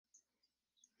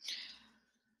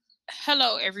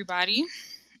Hello, everybody.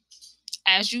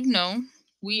 As you know,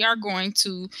 we are going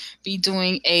to be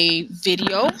doing a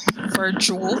video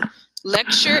virtual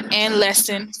lecture and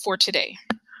lesson for today.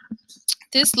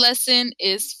 This lesson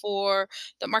is for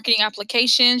the marketing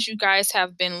applications. You guys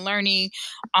have been learning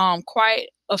quite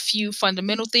a few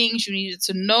fundamental things you needed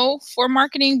to know for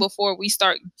marketing before we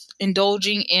start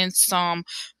indulging in some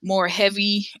more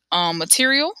heavy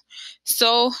material.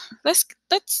 So let's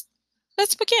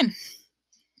begin.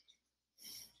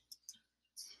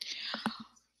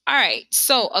 All right,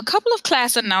 so a couple of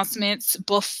class announcements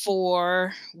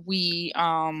before we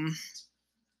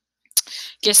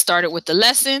get started with the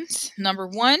lessons. Number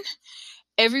one,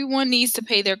 everyone needs to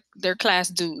pay their class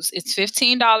dues. It's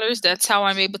 $15. That's how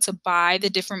I'm able to buy the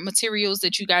different materials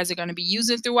that you guys are going to be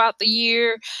using throughout the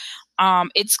year.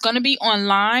 It's going to be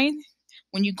online.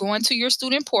 When you go into your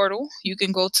student portal, you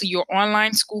can go to your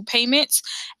online school payments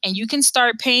and you can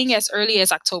start paying as early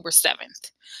as October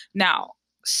 7th. Now,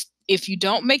 if you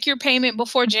don't make your payment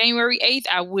before January 8th,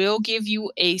 I will give you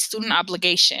a student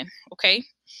obligation, okay?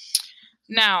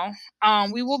 Now,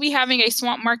 we will be having a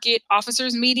Swamp Market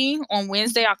officers meeting on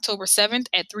Wednesday, October 7th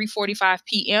at 3:45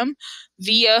 p.m.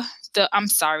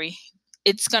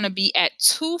 It's going to be at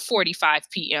 2:45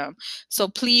 p.m. So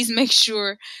please make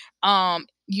sure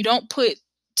you don't put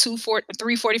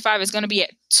 3:45. It's going to be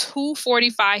at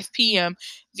 2:45 p.m.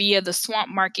 via the Swamp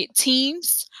Market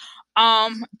Teams.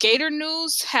 Gator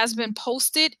News has been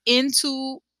posted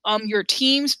into your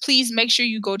teams. Please make sure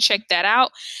you go check that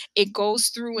out. It goes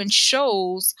through and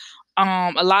shows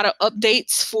a lot of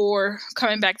updates for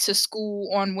coming back to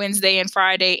school on Wednesday and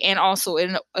Friday, and also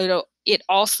it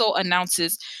also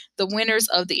announces the winners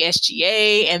of the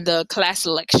SGA and the class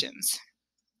elections.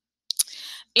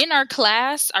 In our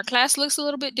class looks a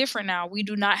little bit different now. We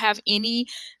do not have any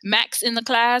Macs in the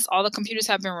class. All the computers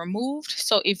have been removed.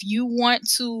 So if you want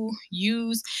to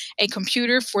use a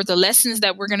computer for the lessons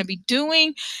that we're going to be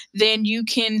doing, then you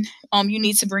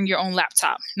need to bring your own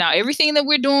laptop. Now, everything that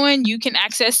we're doing, you can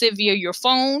access it via your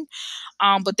phone.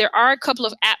 But there are a couple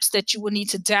of apps that you will need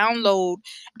to download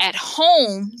at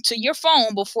home to your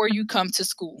phone before you come to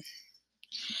school.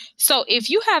 So if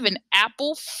you have an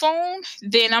Apple phone,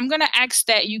 then I'm going to ask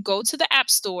that you go to the App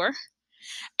Store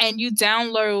and you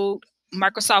download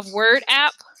Microsoft Word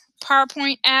app,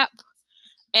 PowerPoint app,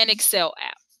 and Excel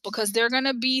app, because there are going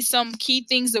to be some key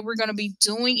things that we're going to be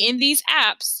doing in these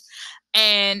apps.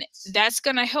 And that's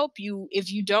going to help you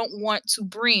if you don't want to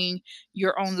bring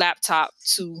your own laptop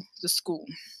to the school.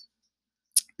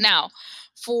 Now,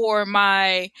 for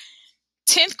my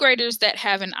 10th graders that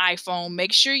have an iPhone,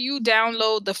 make sure you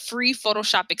download the free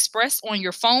Photoshop Express on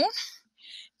your phone.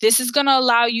 This is going to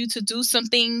allow you to do some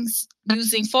things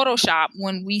using Photoshop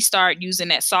when we start using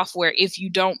that software if you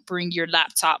don't bring your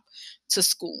laptop to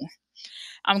school.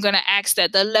 I'm going to ask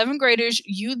that the 11th graders,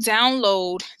 you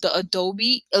download the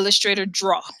Adobe Illustrator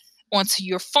Draw onto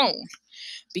your phone.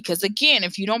 Because again,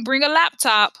 if you don't bring a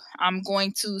laptop, I'm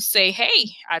going to say,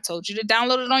 hey, I told you to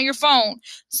download it on your phone.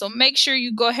 So make sure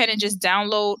you go ahead and just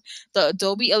download the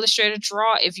Adobe Illustrator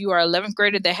Draw. If you are 11th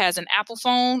grader that has an Apple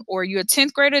phone, or you're a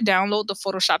 10th grader, download the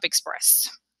Photoshop Express.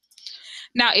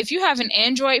 Now, if you have an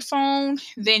Android phone,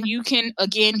 then you can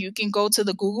go to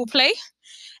the Google Play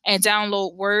and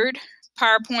download Word,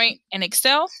 PowerPoint, and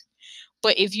Excel.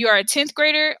 But if you are a 10th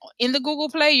grader in the Google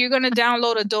Play, you're going to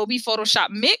download Adobe Photoshop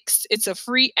Mix. It's a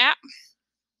free app.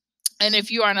 And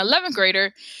if you are an 11th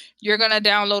grader, you're going to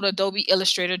download Adobe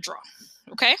Illustrator Draw.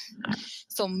 Okay?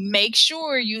 So make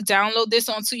sure you download this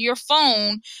onto your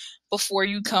phone before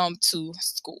you come to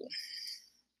school.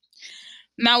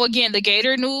 Now, again, the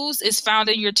Gator News is found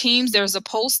in your teams. There's a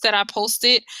post that I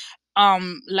posted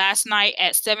last night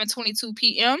at 7:22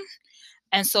 p.m.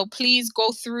 And so please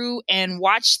go through and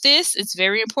watch this. It's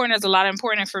very important. There's a lot of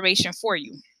important information for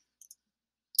you.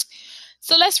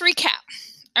 So let's recap.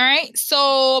 All right.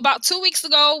 So about 2 weeks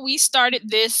ago, we started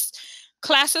this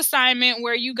class assignment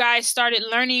where you guys started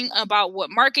learning about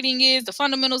what marketing is, the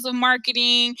fundamentals of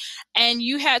marketing, and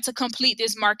you had to complete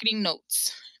this marketing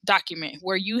notes document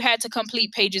where you had to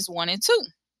complete pages 1 and 2.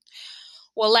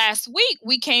 Well, last week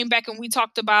we came back and we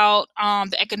talked about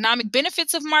the economic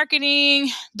benefits of marketing,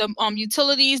 the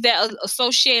utilities that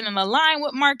associate and align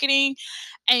with marketing,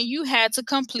 and you had to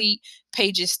complete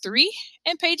pages 3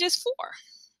 and pages 4.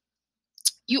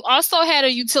 You also had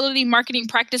a utility marketing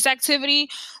practice activity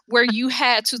where you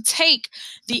had to take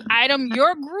the item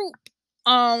your group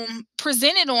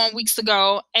presented on weeks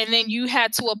ago, and then you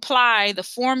had to apply the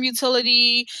form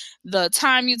utility, the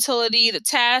time utility, the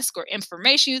task or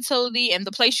information utility, and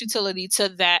the place utility to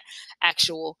that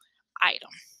actual item.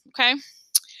 Okay,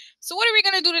 so what are we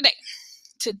going to do today?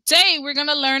 Today, we're going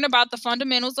to learn about the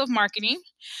fundamentals of marketing,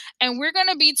 and we're going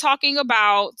to be talking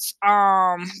about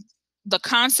the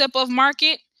concept of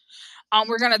market.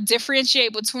 We're going to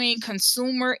differentiate between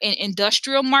consumer and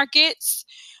industrial markets.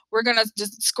 We're going to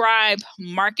describe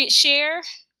market share.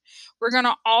 We're going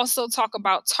to also talk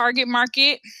about target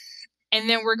market. And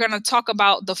then we're going to talk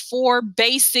about the 4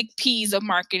 basic P's of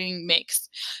marketing mix.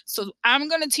 So I'm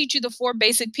going to teach you the 4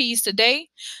 basic P's today.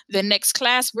 The next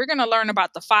class, we're going to learn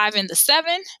about the 5 and the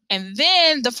 7. And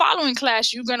then the following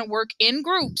class, you're going to work in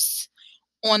groups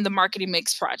on the marketing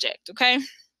mix project, okay?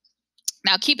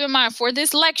 Now, keep in mind, for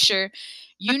this lecture,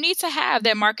 you need to have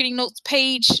that marketing notes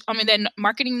that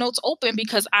marketing notes open,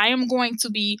 because I am going to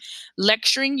be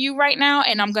lecturing you right now,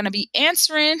 and I'm going to be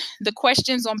answering the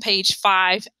questions on page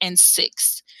 5 and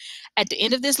 6. At the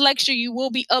end of this lecture, you will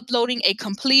be uploading a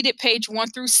completed page 1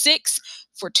 through 6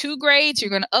 for 2 grades. You're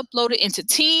going to upload it into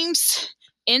Teams,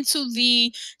 into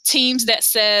the Teams that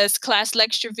says class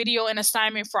lecture video and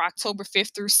assignment for October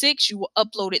 5th through 6th. You will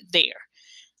upload it there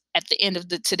at the end of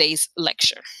today's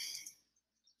lecture.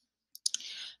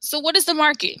 So what is the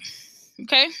market?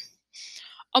 Okay.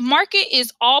 A market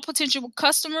is all potential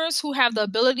customers who have the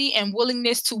ability and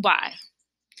willingness to buy.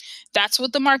 That's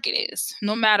what the market is.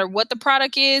 No matter what the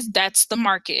product is, that's the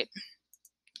market.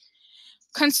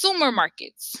 Consumer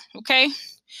markets. Okay.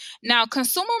 Now,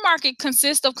 consumer market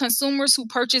consists of consumers who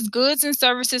purchase goods and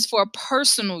services for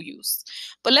personal use.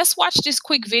 But let's watch this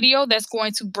quick video that's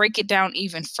going to break it down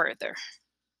even further.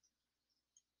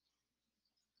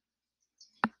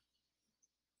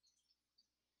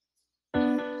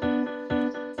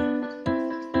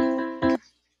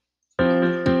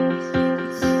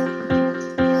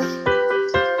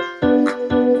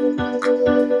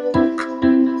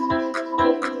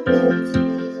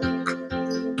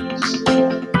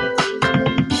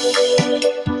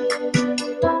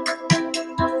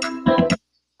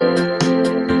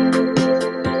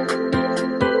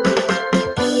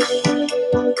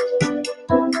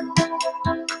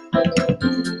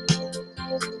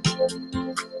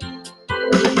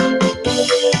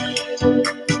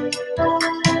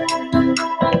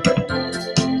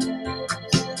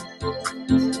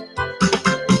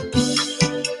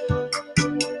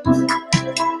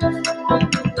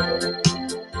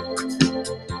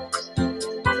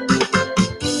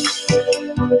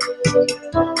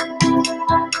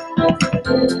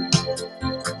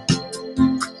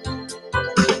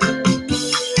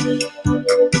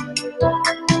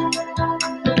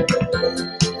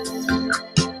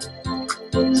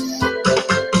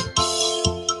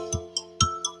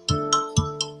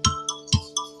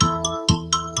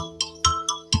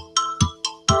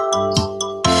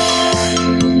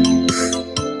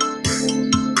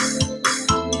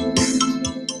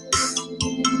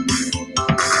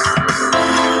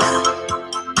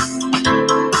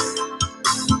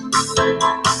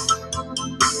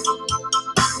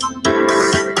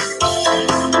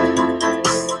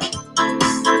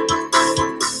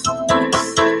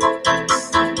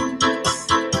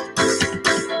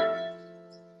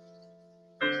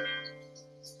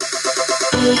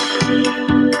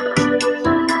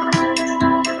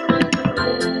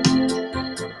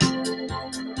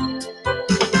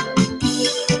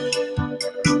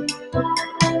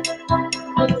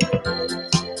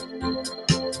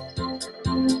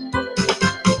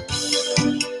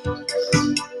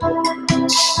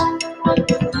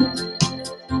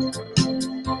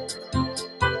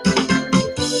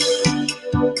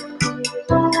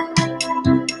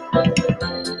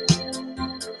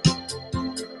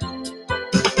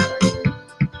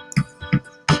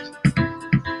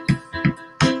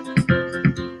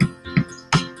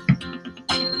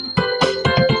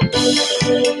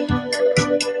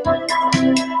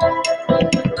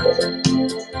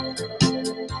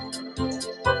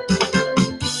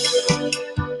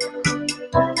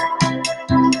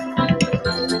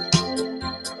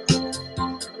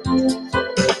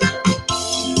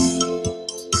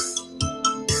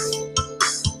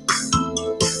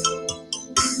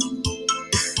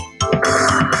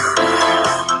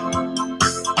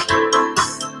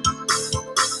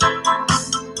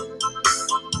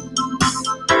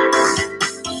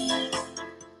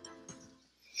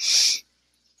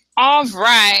 All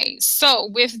right. So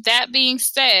with that being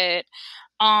said,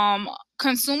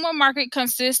 consumer market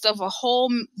consists of a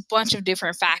whole bunch of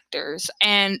different factors.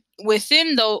 And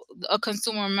within a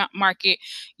consumer market,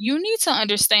 you need to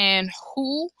understand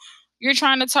who you're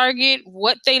trying to target,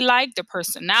 what they like, their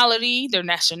personality, their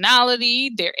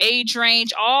nationality, their age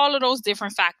range, all of those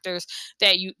different factors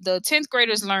that the 10th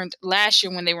graders learned last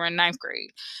year when they were in 9th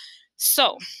grade.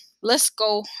 So let's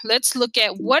look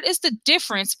at what is the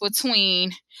difference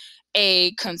between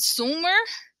a consumer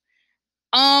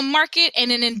market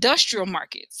and an industrial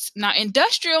markets. Now,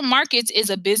 industrial markets is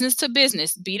a business to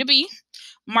business, B2B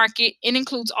market. It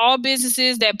includes all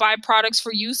businesses that buy products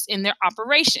for use in their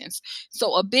operations.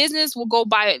 So a business will go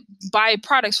buy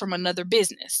products from another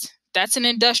business. That's an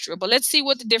industrial. But let's see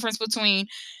what the difference between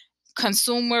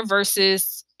consumer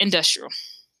versus industrial.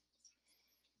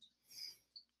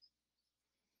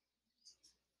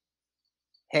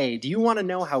 Hey, do you want to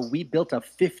know how we built a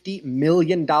 $50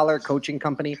 million coaching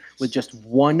company with just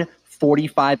one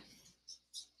 45?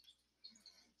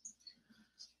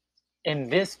 In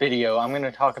this video, I'm going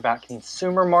to talk about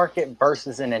consumer market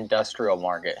versus an industrial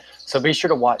market. So be sure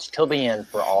to watch till the end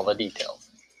for all the details.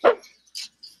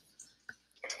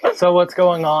 So what's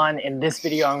going on in this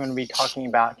video, I'm going to be talking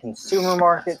about consumer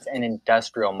markets and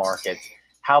industrial markets,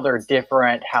 how they're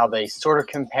different, how they sort of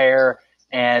compare,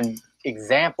 and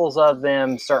examples of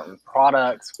them, certain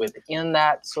products within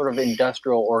that sort of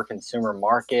industrial or consumer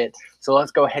market. So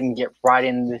let's go ahead and get right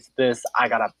into this. I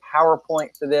got a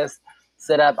PowerPoint for this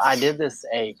set up. I did this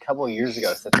a couple of years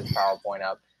ago, set this PowerPoint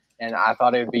up, and I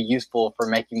thought it would be useful for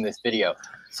making this video.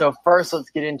 So first, let's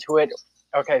get into it.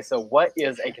 Okay, so what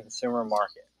is a consumer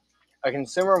market? A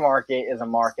consumer market is a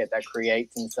market that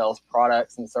creates and sells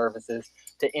products and services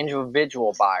to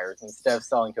individual buyers instead of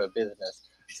selling to a business.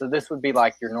 So this would be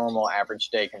like your normal average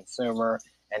day consumer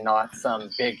and not some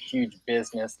big, huge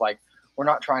business. Like, we're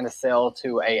not trying to sell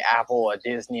to a Apple, a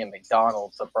Disney, a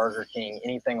McDonald's, a Burger King,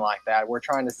 anything like that. We're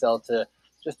trying to sell to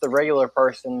just the regular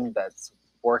person that's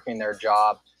working their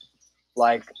job.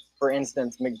 Like, for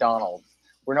instance, McDonald's.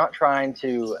 We're not trying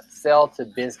to sell to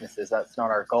businesses. That's not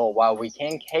our goal. While we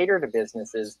can cater to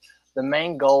businesses, the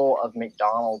main goal of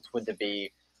McDonald's would to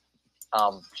be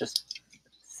just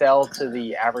sell to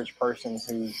the average person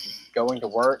who's going to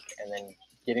work and then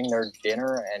getting their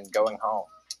dinner and going home.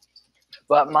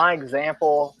 But my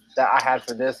example that I had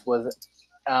for this was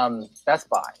Best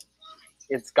Buy.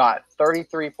 It's got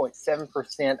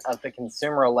 33.7% of the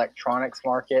consumer electronics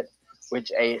market,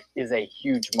 which is a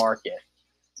huge market.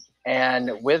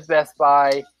 And with Best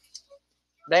Buy,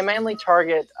 they mainly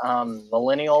target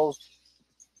millennials,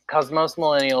 because most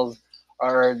millennials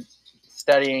are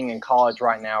studying in college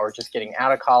right now or just getting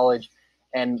out of college.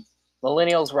 And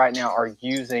millennials right now are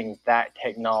using that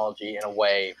technology in a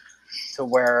way to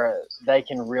where they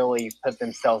can really put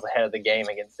themselves ahead of the game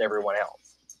against everyone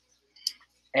else.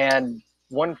 And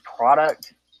one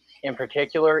product in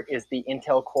particular is the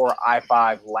Intel Core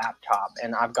i5 laptop,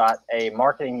 and I've got a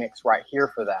marketing mix right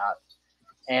here for that.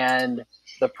 And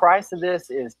the price of this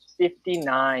is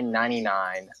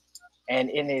 $59.99, and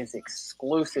it is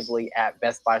exclusively at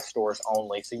Best Buy stores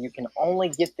only. So you can only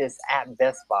get this at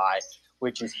Best Buy,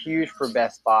 which is huge for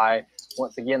Best Buy.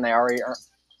 Once again, they already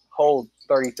hold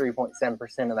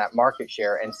 33.7% of that market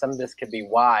share, and some of this could be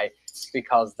why,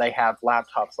 because they have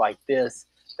laptops like this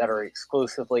that are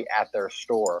exclusively at their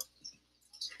store.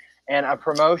 And a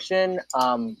promotion,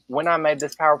 when I made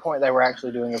this PowerPoint, they were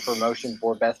actually doing a promotion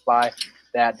for Best Buy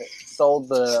that sold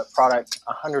the product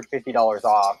 $150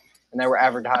 off, and they were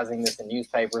advertising this in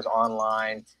newspapers,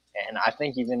 online, and I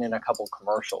think even in a couple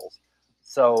commercials.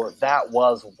 So that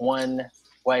was one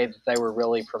way that they were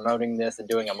really promoting this and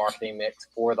doing a marketing mix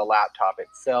for the laptop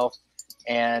itself.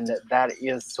 And that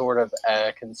is sort of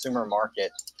a consumer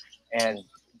market and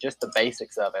just the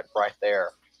basics of it right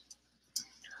there.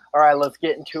 All right, let's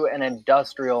get into an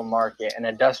industrial market. An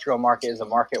industrial market is a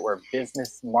market where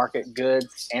business market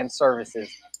goods and services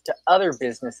to other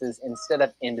businesses instead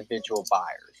of individual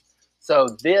buyers. So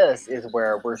this is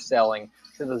where we're selling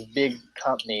to those big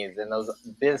companies and those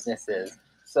businesses.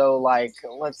 So like,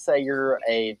 let's say you're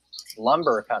a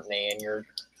lumber company and you're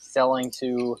selling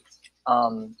to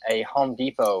a Home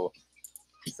Depot,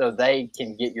 so they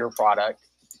can get your product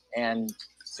and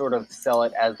sort of sell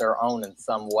it as their own in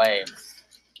some way.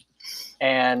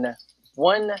 And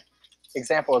one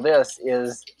example of this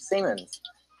is Siemens.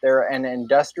 They're an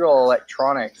industrial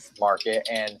electronics market,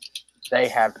 and they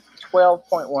have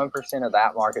 12.1% of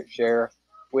that market share,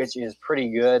 which is pretty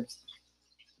good.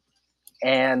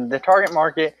 And the target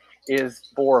market is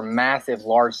for massive,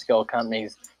 large-scale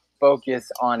companies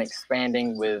focused on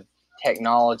expanding with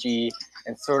technology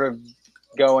and sort of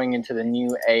going into the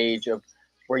new age of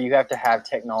where you have to have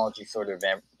technology sort of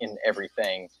in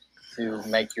everything to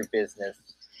make your business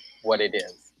what it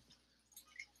is.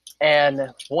 And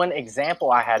one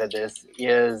example I had of this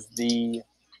is the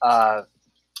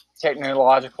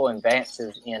technological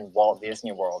advances in Walt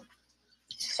Disney World.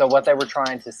 So what they were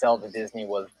trying to sell to Disney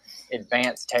was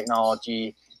advanced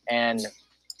technology, and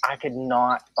I could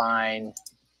not find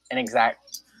an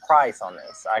exact price on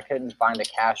this. I couldn't find a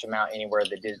cash amount anywhere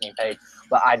that Disney paid,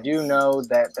 but I do know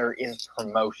that there is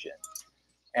promotion.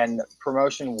 And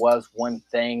promotion was one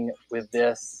thing with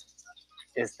this,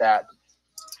 is that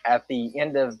at the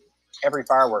end of every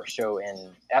fireworks show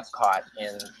in Epcot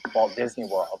in Walt Disney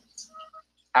World,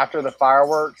 after the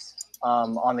fireworks,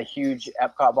 on the huge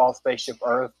Epcot ball Spaceship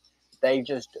Earth, they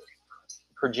just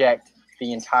project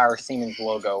the entire Siemens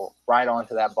logo right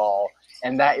onto that ball.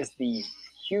 And that is the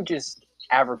hugest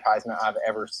advertisement I've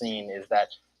ever seen, is that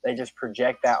they just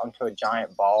project that onto a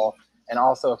giant ball. And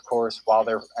also, of course, while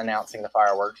they're announcing the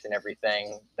fireworks and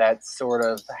everything, that's sort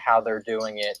of how they're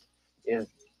doing it, is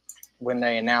when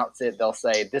they announce it, they'll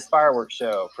say, "This fireworks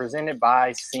show presented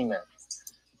by Siemens."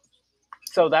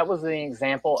 So that was an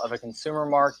example of a consumer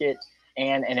market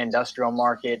and an industrial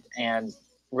market, and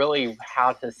really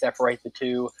how to separate the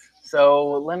two.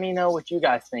 So let me know what you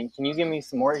guys think. Can you give me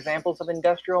some more examples of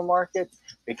industrial markets?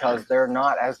 Because they're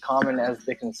not as common as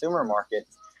the consumer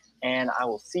markets. And I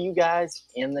will see you guys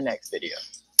in the next video.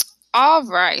 All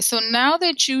right, so now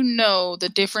that you know the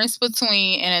difference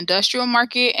between an industrial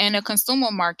market and a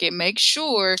consumer market, make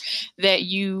sure that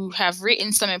you have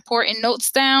written some important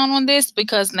notes down on this,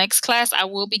 because next class I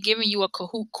will be giving you a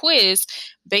Kahoot quiz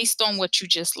based on what you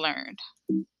just learned.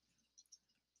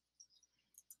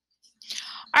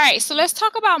 All right, so let's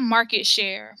talk about market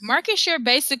share. Market share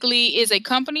basically is a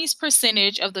company's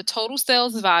percentage of the total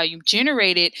sales volume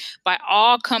generated by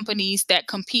all companies that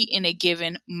compete in a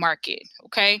given market.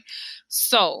 Okay,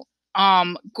 so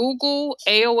Google,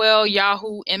 AOL,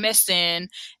 Yahoo, MSN,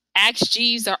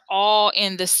 Axe are all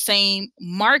in the same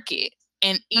market,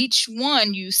 and each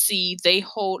one you see they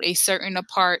hold a certain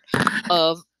part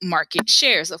of market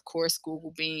shares. Of course,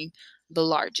 Google being the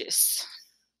largest.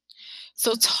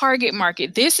 So target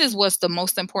market, this is what's the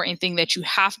most important thing that you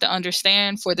have to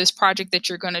understand for this project that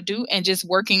you're going to do, and just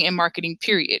working in marketing,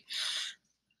 period.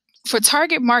 For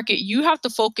target market, you have to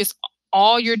focus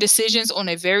all your decisions on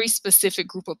a very specific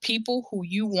group of people who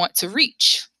you want to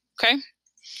reach, okay?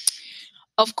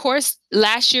 Of course,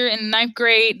 last year in ninth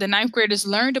grade, the ninth graders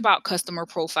learned about customer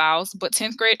profiles, but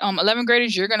 10th grade, 11th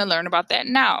graders, you're going to learn about that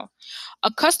now.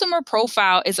 A customer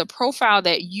profile is a profile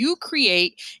that you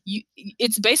create.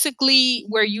 It's basically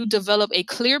where you develop a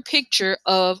clear picture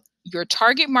of your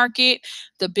target market,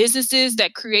 the businesses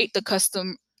that create the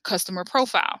customer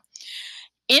profile.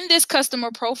 In this customer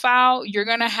profile, you're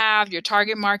going to have your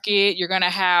target market, you're going to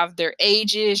have their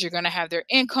ages, you're going to have their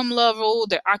income level,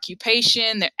 their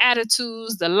occupation, their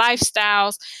attitudes, the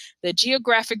lifestyles, the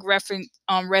geographic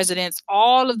residence.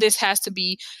 All of this has to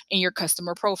be in your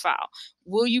customer profile.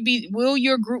 Will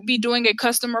your group be doing a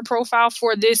customer profile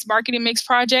for this marketing mix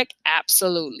project?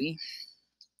 Absolutely.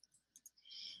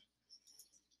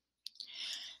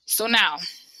 So now,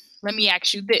 let me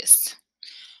ask you this.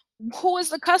 Who is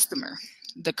the customer?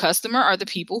 The customer are the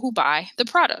people who buy the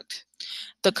product.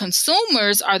 The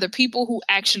consumers are the people who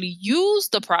actually use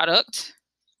the product.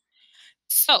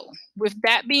 So, with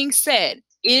that being said,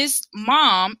 is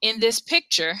mom in this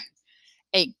picture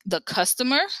the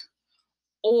customer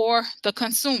or the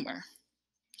consumer?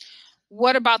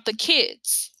 What about the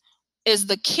kids? Is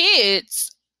the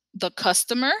kids the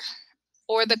customer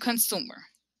or the consumer?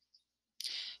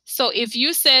 So if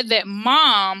you said that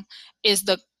mom is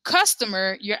the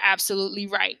customer, you're absolutely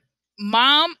right.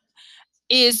 Mom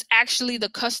is actually the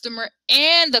customer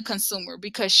and the consumer,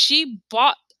 because she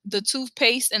bought the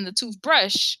toothpaste and the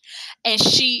toothbrush and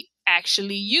she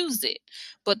actually used it.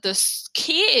 But the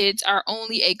kids are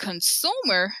only a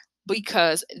consumer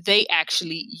because they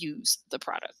actually use the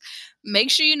product. Make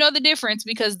sure you know the difference,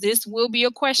 because this will be a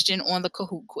question on the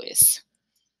Kahoot quiz.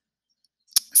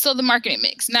 So the marketing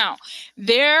mix. Now,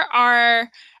 there are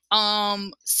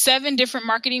 7 different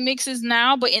marketing mixes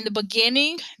now, but in the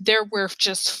beginning there were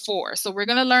just 4. So we're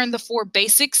going to learn the 4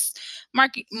 basics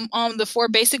the 4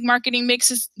 basic marketing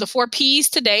mixes, the 4 P's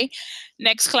today.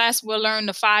 Next class we'll learn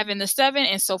the 5 and the 7,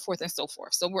 and so forth and so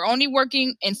forth. So we're only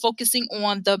working and focusing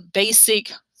on the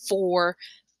basic 4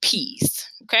 P's,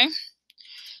 okay?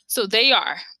 So they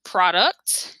are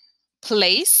product,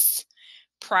 place,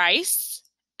 price,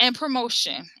 and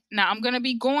promotion. Now, I'm going to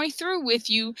be going through with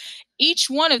you each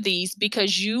one of these,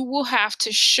 because you will have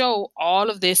to show all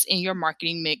of this in your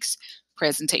marketing mix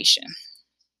presentation.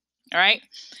 All right.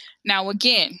 Now,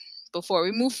 again, before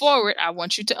we move forward, I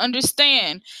want you to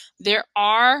understand there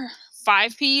are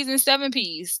 5 P's and 7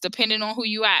 P's, depending on who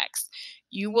you ask.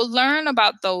 You will learn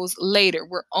about those later.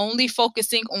 We're only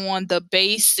focusing on the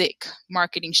basic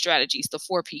marketing strategies, the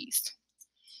 4 P's.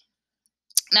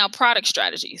 Now, product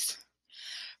strategies.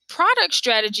 Product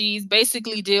strategies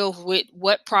basically deal with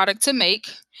what product to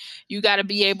make. You got to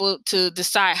be able to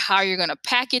decide how you're going to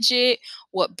package it,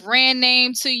 what brand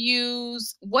name to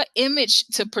use, what image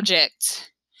to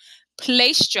project.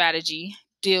 Place strategy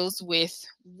deals with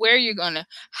where you're going to,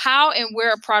 how and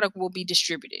where a product will be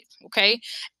distributed. Okay.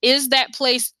 Is that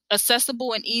place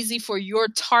accessible and easy for your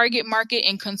target market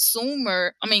and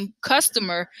customer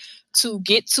to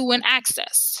get to and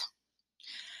access?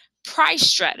 Price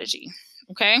strategy.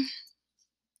 Okay.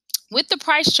 With the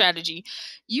price strategy,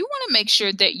 you want to make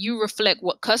sure that you reflect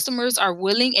what customers are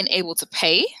willing and able to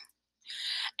pay.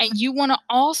 And you want to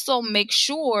also make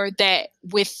sure that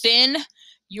within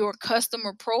your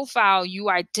customer profile, you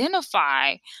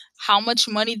identify how much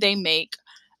money they make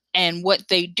and what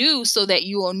they do, so that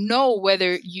you will know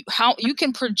how you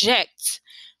can project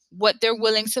what they're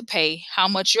willing to pay, how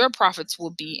much your profits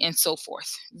will be, and so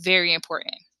forth. Very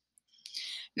important.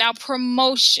 Now,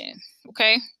 promotion.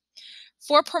 Okay.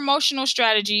 For promotional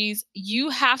strategies, you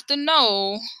have to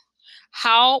know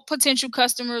how potential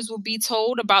customers will be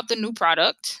told about the new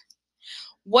product,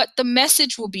 what the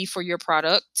message will be for your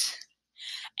product,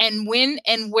 and when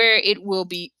and where it will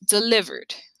be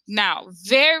delivered. Now,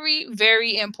 very,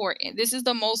 very important. This is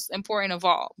the most important of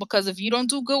all, because if you don't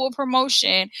do good with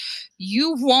promotion,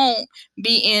 you won't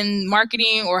be in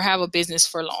marketing or have a business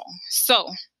for long. So,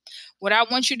 what I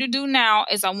want you to do now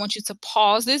is I want you to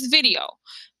pause this video,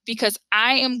 because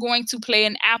I am going to play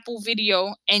an Apple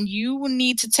video, and you will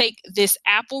need to take this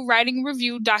Apple writing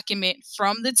review document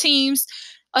from the team's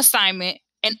assignment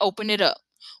and open it up.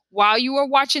 While you are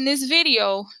watching this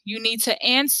video, you need to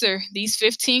answer these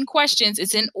 15 questions.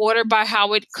 It's in order by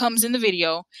how it comes in the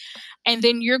video. And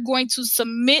then you're going to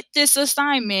submit this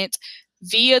assignment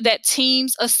via that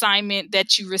team's assignment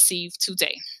that you received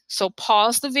today. So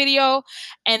pause the video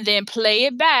and then play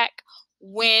it back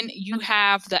when you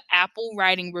have the Apple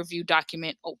writing review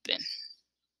document open.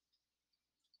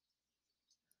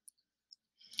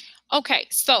 Okay,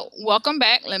 so welcome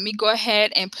back. Let me go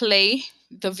ahead and play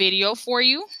the video for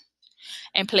you.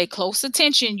 And pay close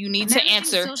attention. You need to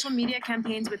answer. Social media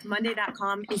campaigns with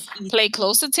Monday.com is easy. Pay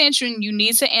close attention. You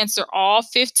need to answer all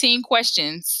 15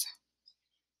 questions.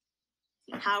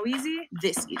 How easy?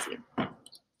 This easy.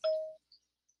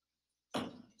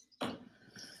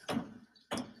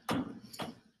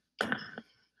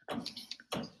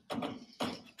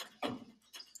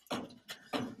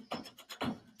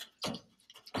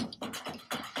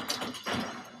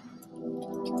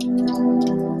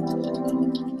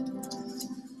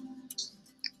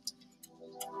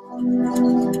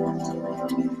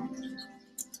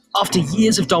 After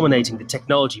years of dominating the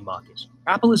technology market,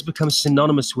 Apple has become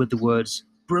synonymous with the words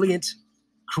brilliant,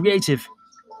 creative,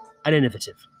 and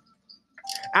innovative.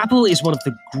 Apple is one of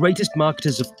the greatest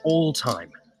marketers of all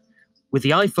time, with the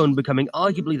iPhone becoming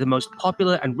arguably the most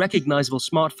popular and recognizable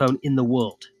smartphone in the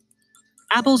world.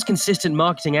 Apple's consistent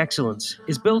marketing excellence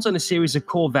is built on a series of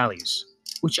core values,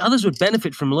 which others would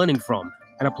benefit from learning from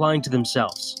and applying to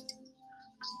themselves.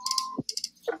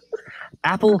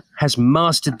 Apple has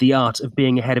mastered the art of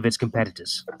being ahead of its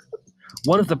competitors.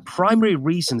 One of the primary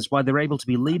reasons why they're able to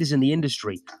be leaders in the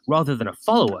industry rather than a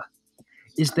follower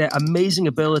is their amazing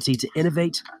ability to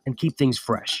innovate and keep things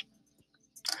fresh.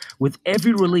 With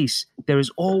every release, there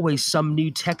is always some new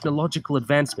technological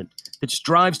advancement that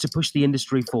strives to push the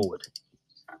industry forward.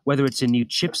 Whether it's a new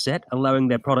chipset allowing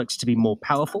their products to be more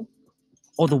powerful,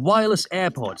 or the wireless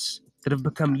AirPods that have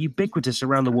become ubiquitous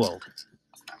around the world.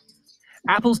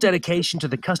 Apple's dedication to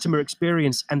the customer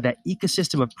experience and their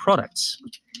ecosystem of products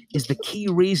is the key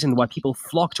reason why people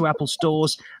flock to Apple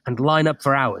stores and line up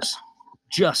for hours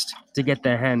just to get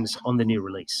their hands on the new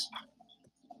release.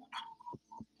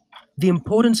 The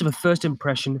importance of a first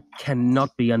impression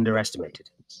cannot be underestimated.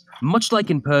 Much like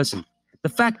in person, the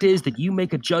fact is that you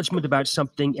make a judgment about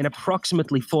something in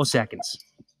approximately 4 seconds,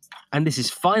 and this is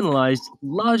finalized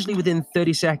largely within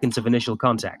 30 seconds of initial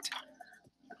contact.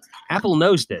 Apple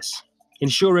knows this,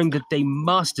 ensuring that they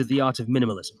master the art of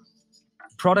minimalism.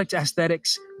 Product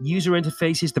aesthetics, user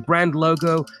interfaces, the brand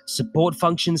logo, support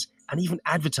functions, and even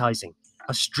advertising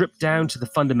are stripped down to the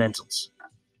fundamentals.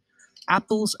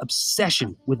 Apple's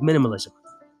obsession with minimalism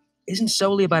isn't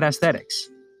solely about aesthetics.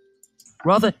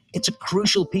 Rather, it's a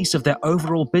crucial piece of their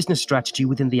overall business strategy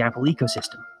within the Apple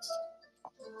ecosystem.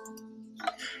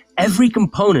 Every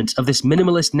component of this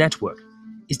minimalist network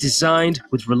is designed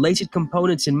with related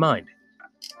components in mind.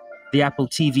 The Apple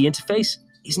TV interface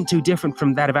isn't too different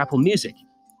from that of Apple Music,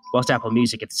 whilst Apple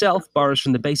Music itself borrows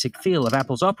from the basic feel of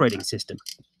Apple's operating system.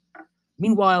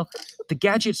 Meanwhile, the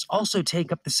gadgets also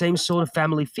take up the same sort of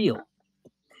family feel.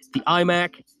 The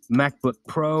iMac, MacBook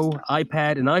Pro,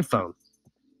 iPad, and iPhone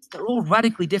They're all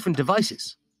radically different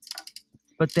devices,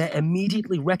 but they're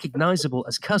immediately recognizable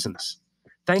as cousins,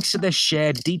 thanks to their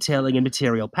shared detailing and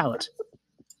material palette.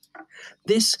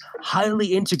 This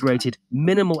highly integrated,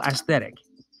 minimal aesthetic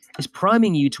is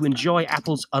priming you to enjoy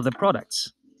Apple's other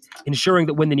products, ensuring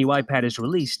that when the new iPad is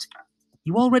released,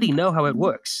 you already know how it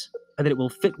works and that it will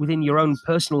fit within your own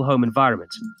personal home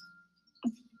environment.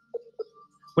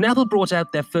 When Apple brought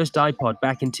out their first iPod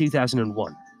back in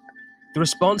 2001, the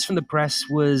response from the press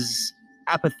was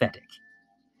apathetic.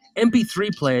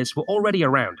 MP3 players were already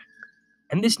around,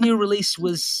 and this new release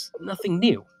was nothing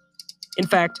new. In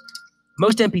fact,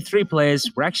 most MP3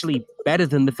 players were actually better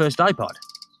than the first iPod.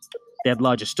 They had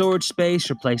larger storage space,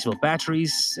 replaceable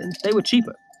batteries, and they were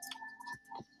cheaper.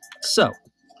 So,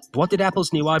 what did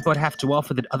Apple's new iPod have to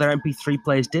offer that other MP3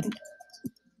 players didn't?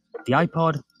 The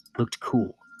iPod looked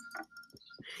cool.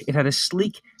 It had a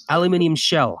sleek aluminium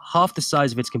shell half the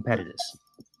size of its competitors,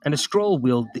 and a scroll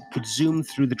wheel that could zoom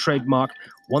through the trademark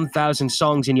 1,000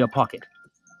 songs in your pocket.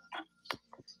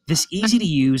 This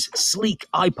easy-to-use, sleek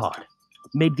iPod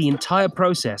made the entire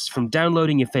process from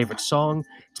downloading your favorite song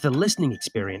to the listening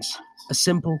experience a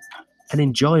simple and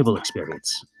enjoyable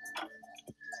experience.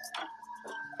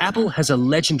 Apple has a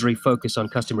legendary focus on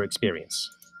customer experience.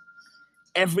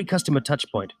 Every customer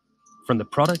touchpoint, from the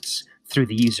products through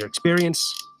the user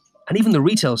experience, and even the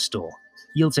retail store,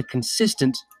 yields a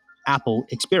consistent Apple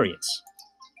experience.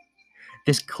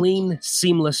 This clean,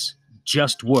 seamless,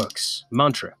 just works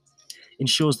mantra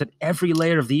ensures that every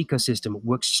layer of the ecosystem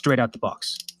works straight out the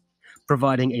box,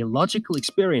 providing a logical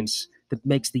experience that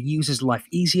makes the user's life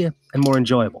easier and more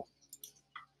enjoyable.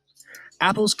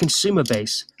 Apple's consumer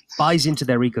base buys into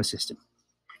their ecosystem,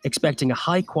 expecting a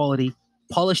high-quality,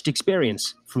 polished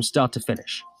experience from start to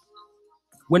finish.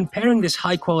 When pairing this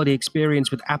high-quality experience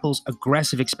with Apple's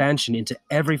aggressive expansion into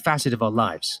every facet of our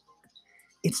lives,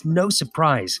 it's no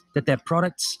surprise that their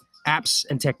products, apps,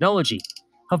 and technology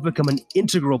have become an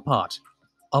integral part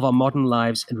of our modern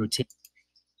lives and routine.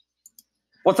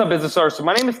 What's up, business owners? So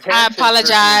my name is Terry. I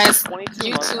apologize.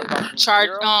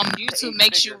 YouTube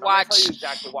makes you watch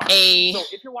a. So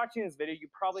if you're watching this video, you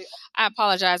probably. I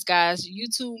apologize, guys.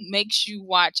 YouTube makes you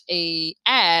watch a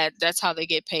ad. That's how they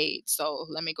get paid. So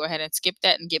let me go ahead and skip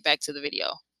that and get back to the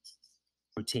video.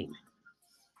 Routine.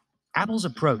 Apple's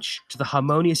approach to the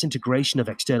harmonious integration of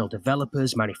external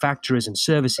developers, manufacturers, and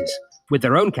services with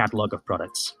their own catalog of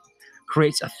products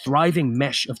creates a thriving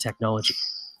mesh of technology,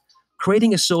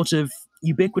 creating a sort of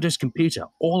ubiquitous computer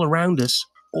all around us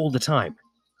all the time.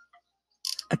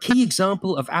 A key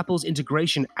example of Apple's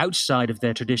integration outside of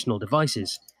their traditional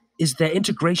devices is their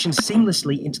integration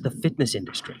seamlessly into the fitness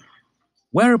industry.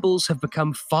 Wearables have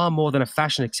become far more than a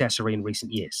fashion accessory in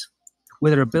recent years,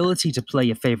 with their ability to play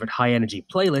your favorite high-energy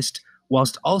playlist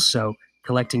whilst also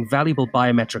collecting valuable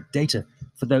biometric data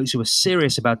for those who are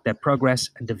serious about their progress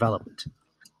and development.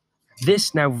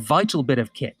 This now vital bit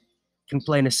of kit can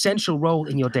play an essential role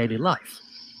in your daily life,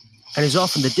 and is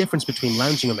often the difference between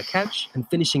lounging on the couch and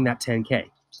finishing that 10K.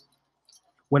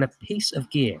 When a piece of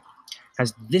gear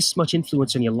has this much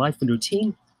influence on your life and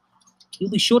routine,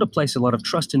 you'll be sure to place a lot of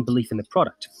trust and belief in the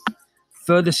product,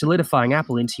 further solidifying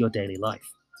Apple into your daily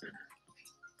life.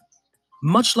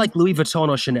 Much like Louis Vuitton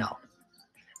or Chanel,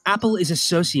 Apple is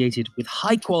associated with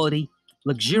high-quality,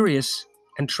 luxurious,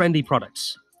 and trendy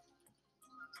products.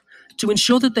 To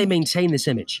ensure that they maintain this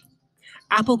image,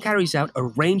 Apple carries out a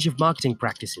range of marketing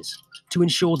practices to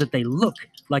ensure that they look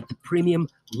like the premium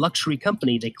luxury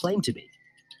company they claim to be.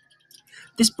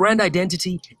 This brand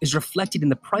identity is reflected in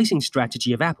the pricing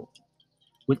strategy of Apple,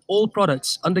 with all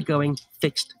products undergoing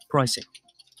fixed pricing.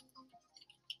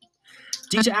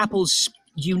 Due to Apple's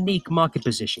unique market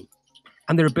position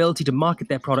and their ability to market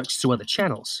their products to other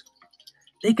channels,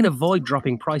 they can avoid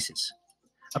dropping prices,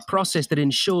 a process that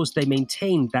ensures they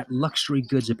maintain that luxury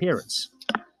goods appearance.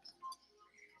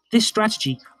 This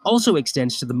strategy also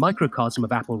extends to the microcosm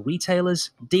of Apple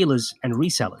retailers, dealers, and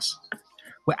resellers,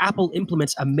 where Apple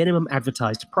implements a minimum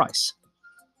advertised price.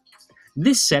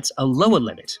 This sets a lower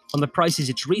limit on the prices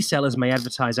its resellers may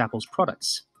advertise Apple's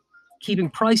products, keeping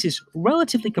prices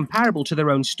relatively comparable to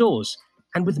their own stores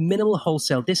and with minimal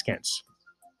wholesale discounts.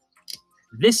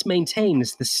 This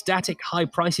maintains the static high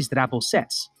prices that Apple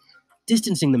sets,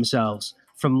 distancing themselves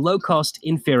from low-cost,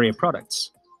 inferior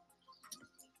products.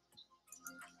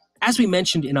 As we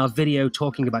mentioned in our video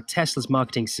talking about Tesla's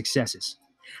marketing successes,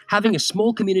 having a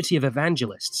small community of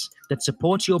evangelists that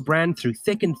support your brand through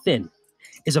thick and thin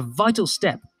is a vital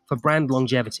step for brand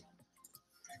longevity.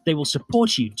 They will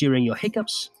support you during your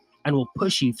hiccups and will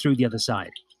push you through the other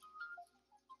side.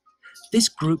 This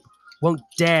group won't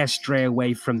dare stray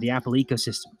away from the Apple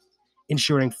ecosystem,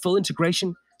 ensuring full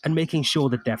integration and making sure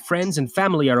that their friends and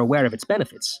family are aware of its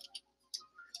benefits.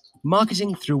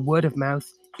 Marketing through word of mouth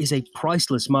is a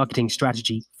priceless marketing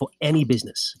strategy for any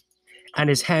business, and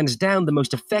is hands down the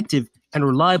most effective and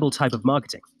reliable type of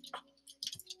marketing.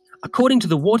 According to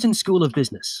the Wharton School of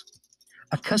Business,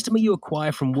 a customer you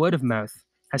acquire from word of mouth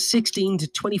has 16 to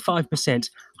 25%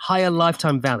 higher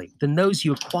lifetime value than those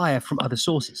you acquire from other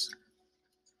sources.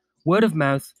 Word of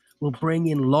mouth will bring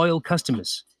in loyal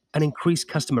customers and increase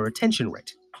customer retention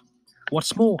rate.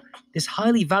 What's more, this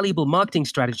highly valuable marketing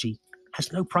strategy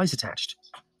has no price attached.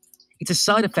 It's a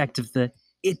side effect of the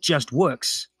 "it just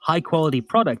works" high-quality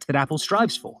product that Apple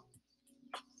strives for.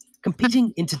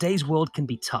 Competing in today's world can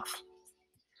be tough.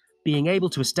 Being able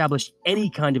to establish any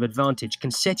kind of advantage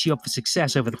can set you up for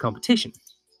success over the competition.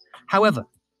 However,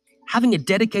 having a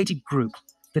dedicated group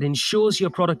that ensures your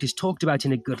product is talked about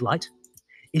in a good light,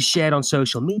 is shared on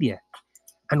social media,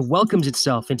 and welcomes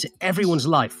itself into everyone's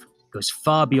life goes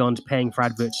far beyond paying for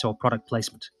adverts or product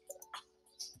placement.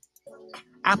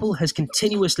 Apple has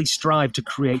continuously strived to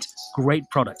create great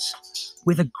products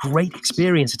with a great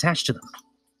experience attached to them.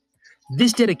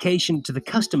 This dedication to the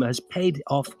customer has paid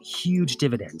off huge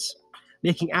dividends,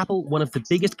 making Apple one of the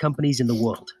biggest companies in the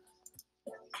world.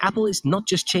 Apple is not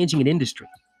just changing an industry,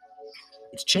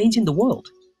 it's changing the world,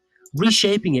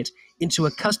 reshaping it into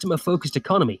a customer-focused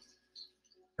economy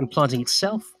and planting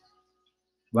itself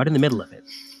right in the middle of it.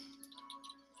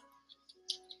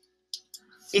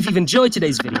 If you've enjoyed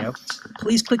today's video,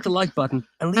 please click the like button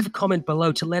and leave a comment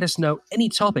below to let us know any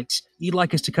topics you'd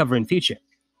like us to cover in future.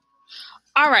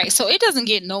 All right, so it doesn't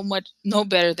get no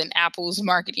better than Apple's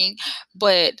marketing,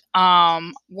 but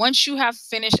once you have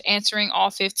finished answering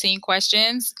all 15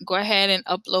 questions, go ahead and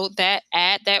upload that,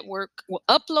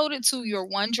 upload it to your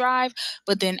OneDrive,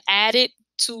 but then add it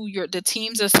to the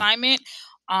team's assignment.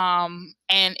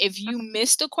 And if you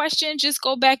missed a question, just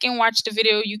go back and watch the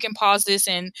video. You can pause this,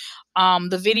 and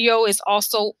the video is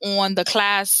also on the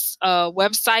class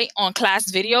website on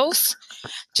class videos.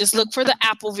 Just look for the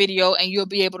Apple video and you'll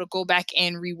be able to go back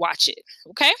and rewatch it.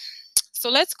 Okay,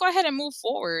 so let's go ahead and move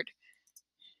forward.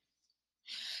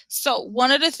 So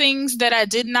one of the things that I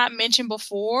did not mention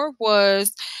before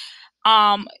was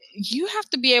you have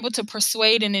to be able to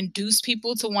persuade and induce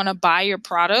people to want to buy your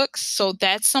products. So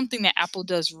that's something that Apple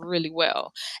does really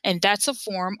well, and that's a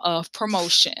form of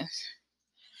promotion.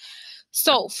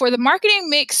 So for the marketing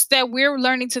mix that we're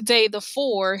learning today, the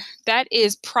 4, that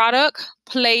is product,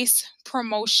 place,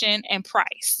 promotion, and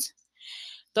price.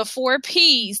 The 4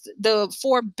 P's, the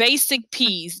 4 basic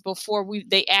P's before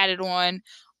they added on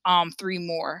 3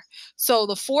 more. So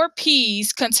the 4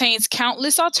 P's contains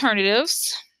countless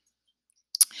alternatives.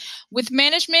 With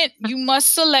management, you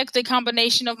must select a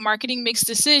combination of marketing mix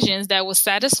decisions that will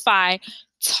satisfy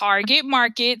target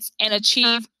markets and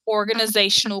achieve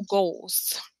organizational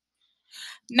goals.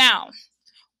 Now,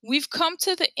 we've come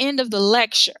to the end of the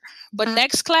lecture, but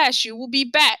next class you will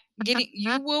be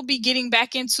getting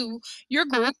back into your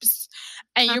groups,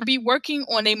 and you'll be working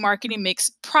on a marketing mix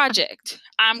project.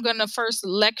 I'm going to first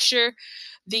lecture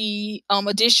the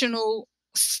additional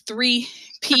 3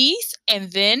 P's, and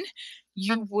then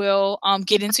you will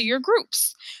get into your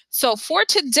groups. So for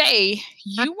today,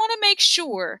 you want to make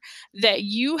sure that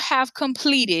you have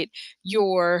completed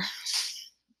your,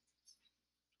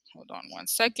 hold on one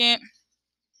second.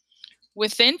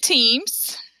 Within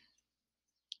Teams,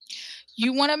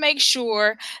 you want to make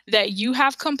sure that you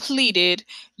have completed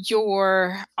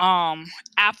your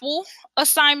Apple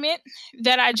assignment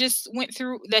that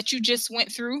you just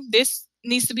went through. This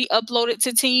needs to be uploaded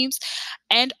to Teams,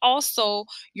 and also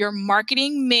your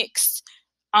marketing mix,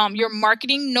 your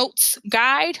marketing notes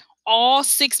guide. All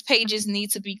 6 pages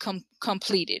need to be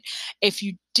completed. If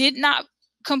you did not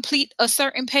complete a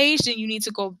certain page, then you need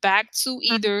to go back to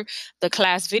either the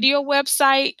class video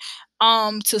website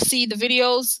to see the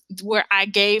videos where I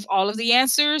gave all of the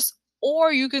answers,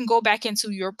 or you can go back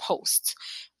into your posts.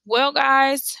 Well,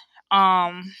 guys,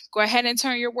 go ahead and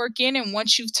turn your work in, and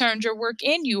once you've turned your work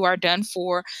in, you are done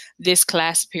for this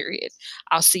class period.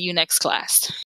 I'll see you next class.